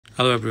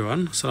Hello everyone,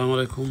 আসসালামু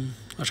আলাইকুম।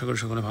 আশা করি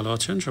সকলে ভালো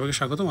আছেন। সবাইকে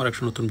স্বাগতম আর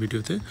একটা নতুন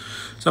ভিডিওতে।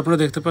 তো আপনারা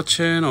দেখতে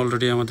পাচ্ছেন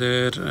অলরেডি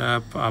আমাদের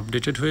অ্যাপ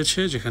আপডেটেড হয়েছে,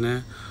 যেখানে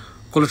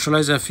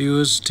কোলাটারালাইজ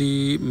এফইউএসডি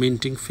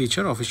মিন্টিং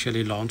ফিচার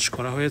অফিসিয়ালি লঞ্চ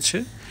করা হয়েছে।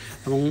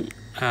 এবং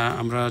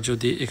আমরা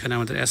যদি এখানে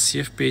আমাদের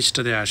SCF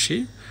পেজটাতে আসি,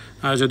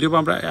 যদিও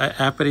আমরা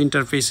অ্যাপের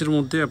ইন্টারফেসের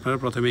মধ্যে আপনারা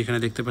প্রথমে এখানে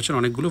দেখতে পাচ্ছেন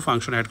অনেকগুলো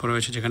ফাংশন অ্যাড করা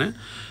হয়েছে, যেখানে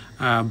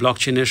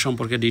ব্লকচেনের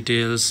সম্পর্কে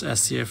ডিটেলস,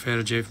 SCF এর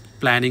যে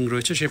প্ল্যানিং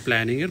রয়েছে সেই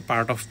প্ল্যানিংয়ের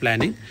পার্ট অফ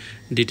প্ল্যানিং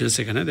ডিটেলস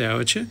এখানে দেওয়া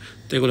হয়েছে।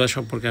 তো এগুলো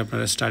সম্পর্কে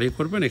আপনারা স্টাডি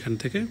করবেন, এখান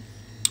থেকে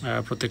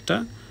প্রত্যেকটা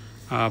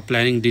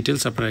প্ল্যানিং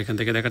ডিটেলস আপনারা এখান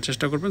থেকে দেখার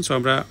চেষ্টা করবেন। সো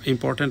আমরা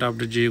ইম্পর্ট্যান্ট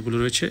আপডেট যেগুলো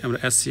রয়েছে, আমরা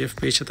SCF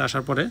পেজটাতে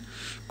আসার পরে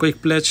কুইক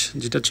প্লেজ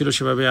যেটা ছিল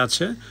সেভাবে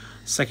আছে।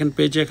 সেকেন্ড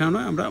পেজে এখানে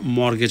আমরা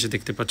মর্গেজ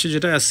দেখতে পাচ্ছি,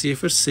 যেটা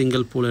SCF এর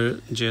সিঙ্গেল পুলের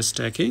যে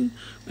স্ট্যাকিং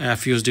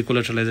এফইউএসডি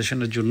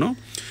কোলাটারালাইজেশনের জন্য।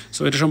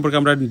 সো এটা সম্পর্কে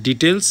আমরা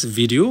ডিটেলস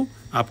ভিডিও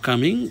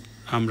আপকামিং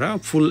আমরা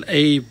ফুল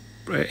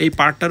এই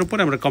পার্টটার উপরে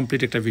আমরা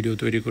কমপ্লিট একটা ভিডিও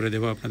তৈরি করে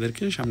দেবো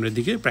আপনাদেরকে সামনের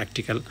দিকে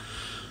practical.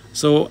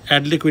 So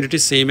add liquidity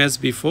same as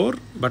before,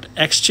 but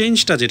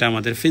এক্সচেঞ্জটা যেটা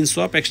আমাদের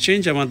ফিনসোয়াপ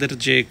এক্সচেঞ্জ, আমাদের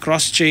যে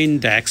ক্রস চেইন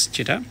ড্যাক্স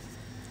যেটা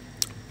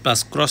প্লাস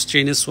ক্রস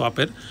চেইনের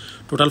সোয়াপের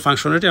টোটাল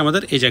ফাংশনালিটি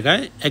আমাদের এই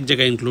জায়গায় এক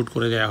জায়গায় ইনক্লুড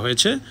করে দেওয়া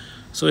হয়েছে।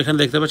 সো এখানে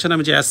দেখতে পাচ্ছেন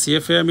আমি যে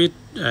SCF-এ আমি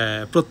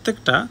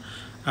প্রত্যেকটা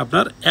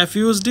আপনার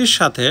এফইউএসডির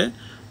সাথে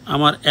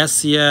আমার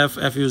SCF,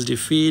 FUSD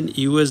ফিন,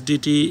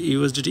 USDT,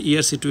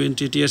 ERC20,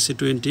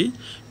 TRC20,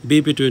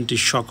 BP20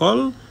 সকল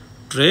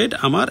ট্রেড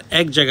আমার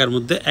এক জায়গার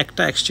মধ্যে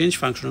একটা এক্সচেঞ্জ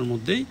ফাংশনের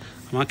মধ্যেই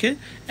আমাকে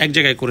এক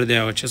জায়গায় করে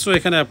দেওয়া হচ্ছে। সো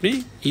এখানে আপনি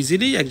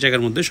ইজিলি এক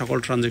জায়গার মধ্যে সকল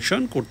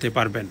ট্রানজ্যাকশন করতে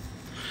পারবেন।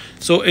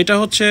 সো এটা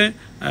হচ্ছে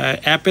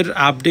অ্যাপের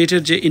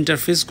আপডেটের যে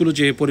ইন্টারফেসগুলো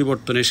যে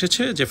পরিবর্তন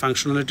এসেছে, যে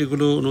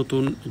ফাংশনালিটিগুলো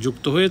নতুন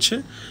যুক্ত হয়েছে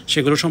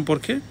সেগুলো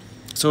সম্পর্কে।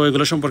 সো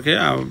এগুলো সম্পর্কে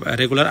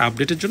রেগুলার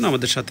আপডেটের জন্য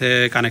আমাদের সাথে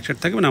কানেক্টেড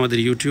থাকবেন, আমাদের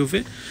ইউটিউবে,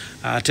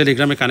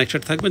 টেলিগ্রামে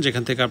কানেক্টেড থাকবেন,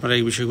 যেখান থেকে আপনারা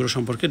এই বিষয়গুলো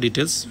সম্পর্কে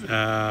ডিটেলস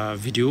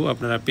ভিডিও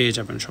আপনারা পেয়ে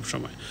যাবেন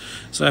সবসময়।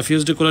 সো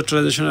এফইউএসডি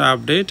কোলাটারালাইজেশনের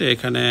আপডেট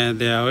এখানে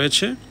দেওয়া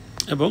হয়েছে,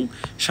 এবং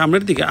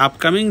সামনের দিকে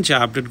আপকামিং যে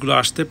আপডেটগুলো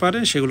আসতে পারে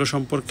সেগুলো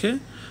সম্পর্কে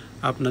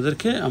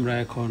আপনাদেরকে আমরা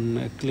এখন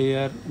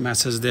ক্লিয়ার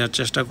মেসেজ দেওয়ার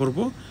চেষ্টা করব।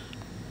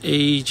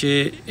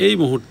 এই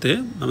মুহূর্তে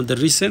আমাদের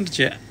রিসেন্ট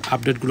যে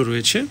আপডেটগুলো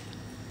রয়েছে,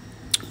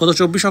 গত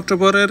 24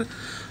 অক্টোবরের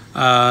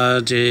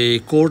যে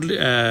কোড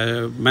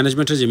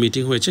ম্যানেজমেন্টের যে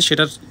মিটিং হয়েছে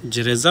সেটার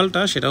যে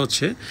রেজাল্টটা সেটা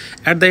হচ্ছে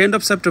at the end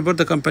of September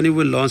the company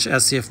will launch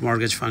SCF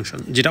mortgage function,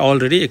 যেটা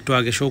অলরেডি একটু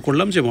আগে শো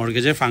করলাম যে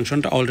মর্গেজের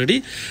ফাংশনটা অলরেডি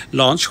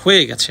লঞ্চ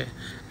হয়ে গেছে।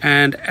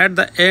 And at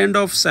the end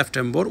of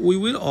September, we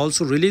will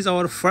also release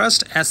our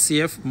first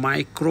SCF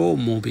micro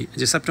movie.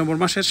 যে September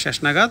মাসের শেষ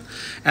নাগাদ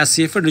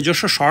SCF এর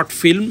নিজস্ব শর্ট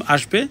ফিল্ম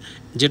আসবে,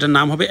 যেটার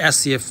নাম হবে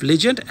SCF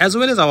Legend, as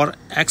well as our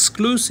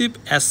exclusive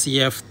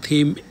SCF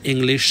theme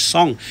English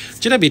song,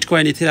 যেটা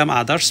bitcoin, Ethereum,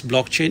 others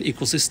blockchain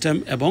ecosystem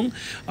এবং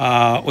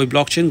ওই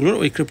ব্লকচেইনগুলোর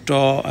ওই ক্রিপ্টো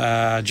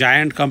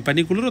জায়ান্ট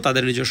কোম্পানিগুলোরও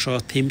তাদের নিজস্ব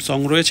থিম সং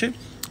রয়েছে।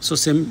 সো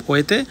সেম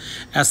ওয়েতে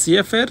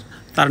SCF এর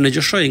তার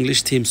নিজস্ব ইংলিশ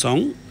থিম সং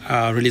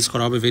রিলিজ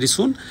করা হবে very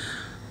soon.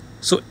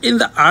 So in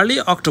the early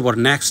October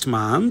next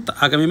month,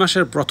 আগামী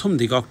মাসের প্রথম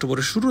দিকে,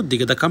 অক্টোবরের শুরুর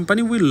দিকে, the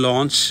company will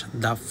launch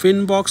the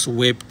ফিনবক্স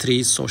Web3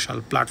 social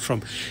platform,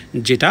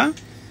 যেটা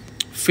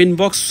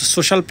ফিনবক্স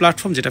সোশ্যাল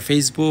প্ল্যাটফর্ম, যেটা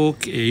ফেসবুক,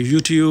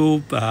 ইউটিউব,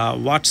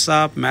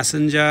 হোয়াটসঅ্যাপ,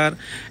 মেসেঞ্জার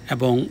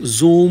এবং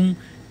জুম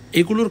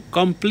এগুলোর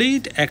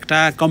কমপ্লিট একটা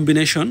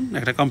কম্বিনেশন,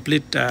 একটা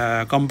কমপ্লিট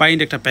কম্বাইন্ড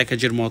একটা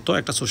প্যাকেজের মতো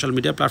একটা সোশ্যাল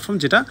মিডিয়া প্ল্যাটফর্ম,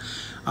 যেটা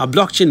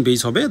ব্লকচেন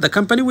বেস হবে। The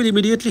company will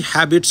immediately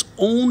have its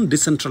own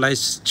decentralise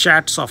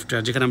chat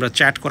software, যেখানে আমরা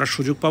চ্যাট করার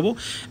সুযোগ পাবো,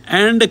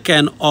 and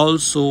can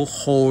also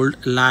hold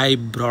live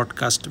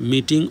broadcast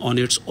meeting on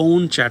its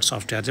own chat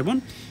software. যেমন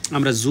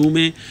আমরা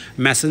জুমে,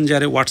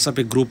 মেসেঞ্জারে,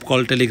 হোয়াটসঅ্যাপে গ্রুপ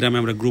কল, টেলিগ্রামে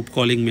আমরা গ্রুপ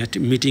কলিং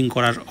মিটিং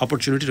করার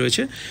অপরচুনিটি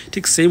রয়েছে,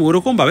 ঠিক সেম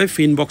ওরকমভাবে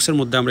ফিনবক্সের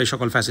মধ্যে আমরা এই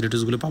সকল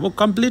ফ্যাসিলিটিসগুলো পাবো,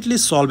 completely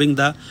solving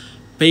the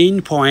pain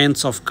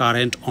points of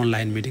current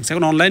online meetings.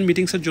 এখন অনলাইন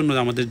মিটিংসের জন্য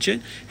আমাদের যে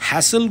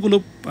হ্যাসেলগুলো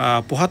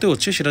পোহাতে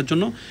হচ্ছে, সেটার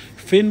জন্য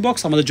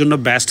ফিনবক্স আমাদের জন্য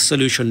বেস্ট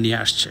সলিউশন নিয়ে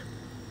আসছে।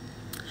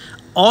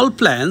 All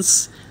plans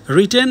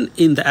written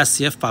in the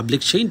SCF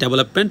public chain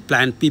development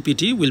plan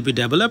PPT will be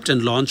developed and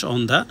launched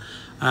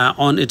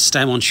on its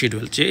time on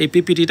schedule. যে এই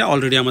PPTটা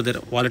অলরেডি আমাদের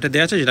ওয়ালেটে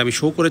দেওয়া আছে, যেটা আমি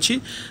শো করেছি।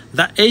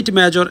 The 8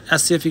 major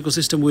SCF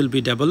ecosystem will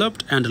be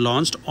developed and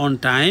launched on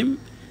time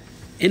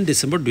in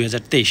December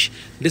 2023।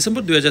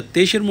 December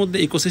 2023-এর মধ্যে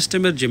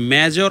ইকোসিস্টেমের যে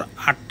মেজর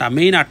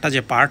মেইন আটটা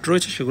যে পার্ট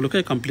রয়েছে সেগুলোকে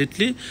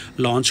কমপ্লিটলি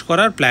লঞ্চ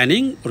করার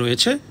প্ল্যানিং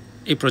রয়েছে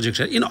এই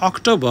প্রজেক্টের। In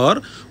October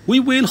we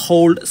will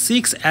hold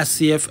 6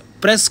 SCF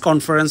press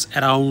conference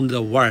around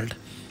the world,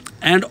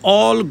 and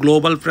all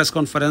global press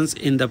conference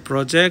in the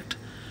project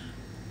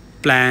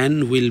plan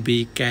will be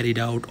carried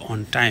out on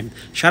time.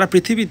 সারা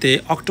পৃথিবীতে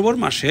October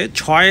মাসে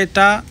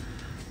 6টা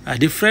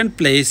different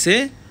প্লেসে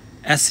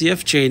SCF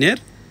চেইনের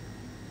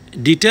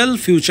detail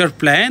future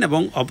plan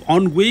এবং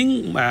ongoing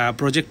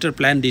প্রজেক্টের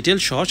plan detail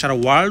সহ সারা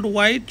world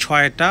wide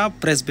 6টা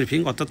press briefing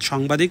অর্থাৎ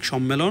সাংবাদিক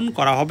সম্মেলন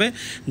করা হবে,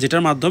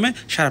 যেটার মাধ্যমে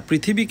সারা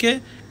পৃথিবীকে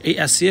এই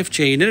SCF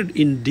চেইনের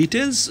in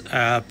details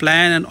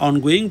plan and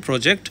ongoing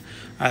project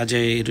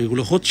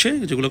যেগুলো হচ্ছে,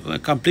 যেগুলো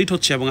কমপ্লিট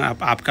হচ্ছে এবং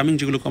আপকামিং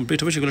যেগুলো কমপ্লিট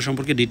হবে সেগুলো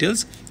সম্পর্কে ডিটেলস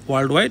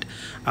ওয়ার্ল্ড ওয়াইড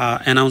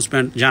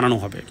অ্যানাউন্সমেন্ট জানানো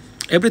হবে।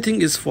 Everything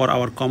is for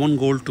our common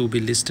goal two be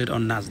listed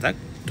on NASDAQ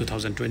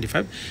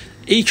 2025।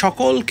 এই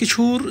সকল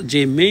কিছুর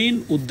যে মেইন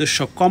উদ্দেশ্য,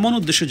 কমন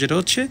উদ্দেশ্য যেটা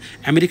হচ্ছে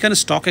আমেরিকান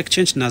স্টক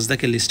এক্সচেঞ্জ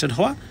NASDAQ-এ লিস্টেড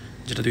হওয়া,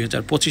 যেটা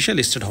 2025-এ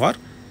লিস্টেড হওয়ার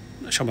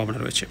সম্ভাবনা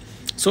রয়েছে।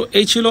 সো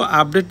এই ছিল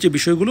আপডেট যে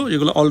বিষয়গুলো,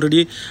 যেগুলো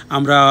অলরেডি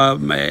আমরা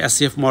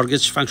SCF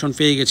মর্গেজ ফাংশন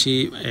পেয়ে গেছি,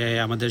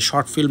 আমাদের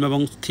শর্ট ফিল্ম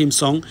এবং থিম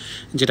সং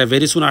যেটা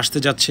ভেরি সুন আসতে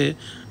যাচ্ছে।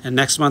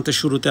 নেক্সট মান্থের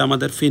শুরুতে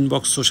আমাদের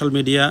ফিনবক্স সোশ্যাল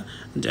মিডিয়া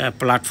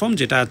প্ল্যাটফর্ম,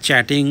 যেটা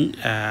চ্যাটিং,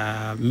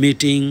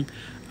 মিটিং,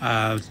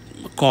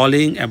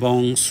 কলিং এবং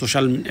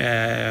সোশ্যাল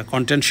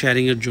কন্টেন্ট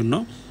শেয়ারিংয়ের জন্য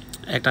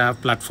একটা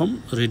প্ল্যাটফর্ম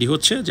রেডি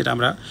হচ্ছে, যেটা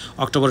আমরা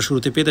অক্টোবরের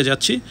শুরুতে পেতে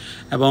যাচ্ছি।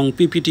 এবং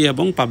পিপিটি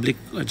এবং পাবলিক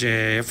যে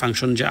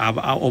ফাংশন, যে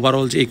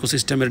ওভারঅল যে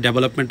ইকোসিস্টেমের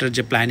ডেভেলপমেন্টের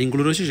যে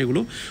প্ল্যানিংগুলো রয়েছে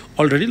সেগুলো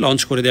অলরেডি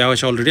লঞ্চ করে দেওয়া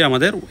হয়েছে, অলরেডি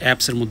আমাদের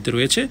অ্যাপসের মধ্যে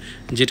রয়েছে,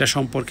 যেটা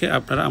সম্পর্কে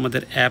আপনারা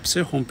আমাদের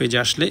অ্যাপসের হোম পেজে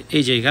আসলে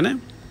এই যে এখানে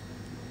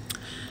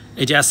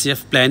এই যে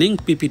SCF প্ল্যানিং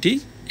পিপিটি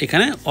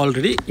এখানে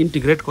অলরেডি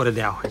ইন্টিগ্রেট করে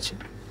দেওয়া হয়েছে,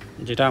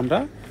 যেটা আমরা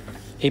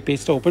এই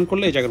পেজটা ওপেন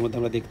করলে এই জায়গার মধ্যে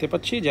আমরা দেখতে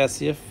পাচ্ছি যে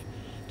SCF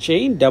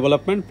চেইন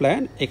ডেভেলপমেন্ট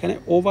প্ল্যান। এখানে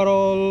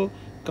ওভারঅল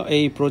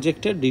এই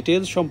প্রজেক্টের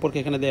ডিটেলস সম্পর্কে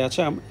এখানে দেওয়া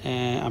আছে।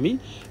 আমি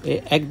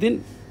একদিন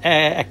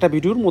একটা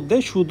ভিডিওর মধ্যে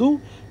শুধু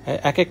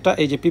একটা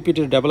এই যে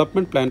পিপিটির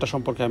ডেভেলপমেন্ট প্ল্যানটা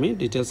সম্পর্কে আমি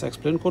ডিটেলস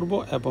এক্সপ্লেন করব,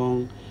 এবং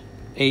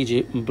এই যে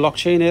ব্লক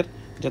চেইনের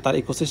যে তার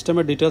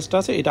ইকোসিস্টেমের ডিটেলসটা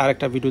আছে এটা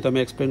আরেকটা ভিডিওতে আমি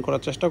এক্সপ্লেন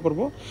করার চেষ্টা করব।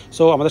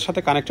 সো আমাদের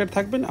সাথে কানেক্টেড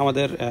থাকবেন,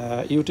 আমাদের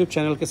ইউটিউব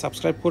চ্যানেলকে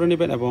সাবস্ক্রাইব করে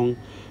নেবেন এবং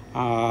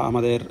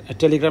আমাদের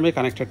টেলিগ্রামে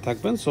কানেক্টেড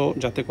থাকবেন, সো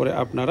যাতে করে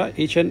আপনারা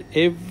ইচ অ্যান্ড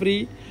এভরি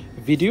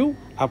ভিডিও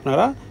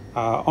আপনারা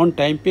অন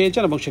টাইম পেয়ে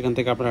যান এবং সেখান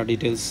থেকে আপনারা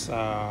ডিটেলস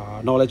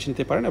নলেজ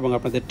নিতে পারেন এবং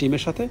আপনাদের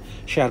টিমের সাথে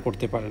শেয়ার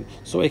করতে পারেন।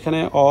 সো এখানে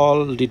অল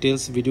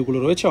ডিটেলস ভিডিওগুলো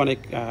রয়েছে, অনেক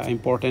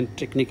ইম্পর্ট্যান্ট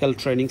টেকনিক্যাল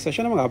ট্রেনিং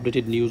সেশন এবং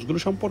আপডেটেড নিউজগুলো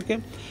সম্পর্কে।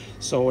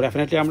 সো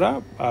ডেফিনেটলি আমরা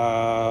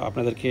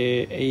আপনাদেরকে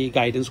এই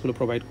গাইডেন্সগুলো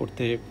প্রোভাইড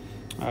করতে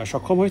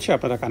সক্ষম হয়েছে।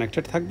 আপনারা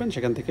কানেক্টেড থাকবেন,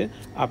 সেখান থেকে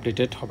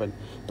আপডেটেড হবেন।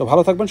 তো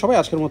ভালো থাকবেন সবাই,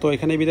 আজকের মতো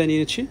এখানেই বিদায়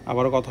নিয়েছি,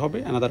 আবারও কথা হবে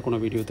অ্যানাদার কোনো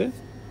ভিডিওতে।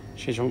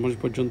 সেই সময়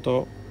পর্যন্ত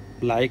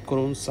লাইক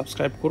করুন,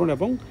 সাবস্ক্রাইব করুন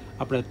এবং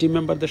আপনার টিম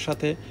মেম্বারদের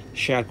সাথে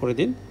শেয়ার করে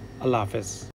দিন। আল্লাহ হাফেজ।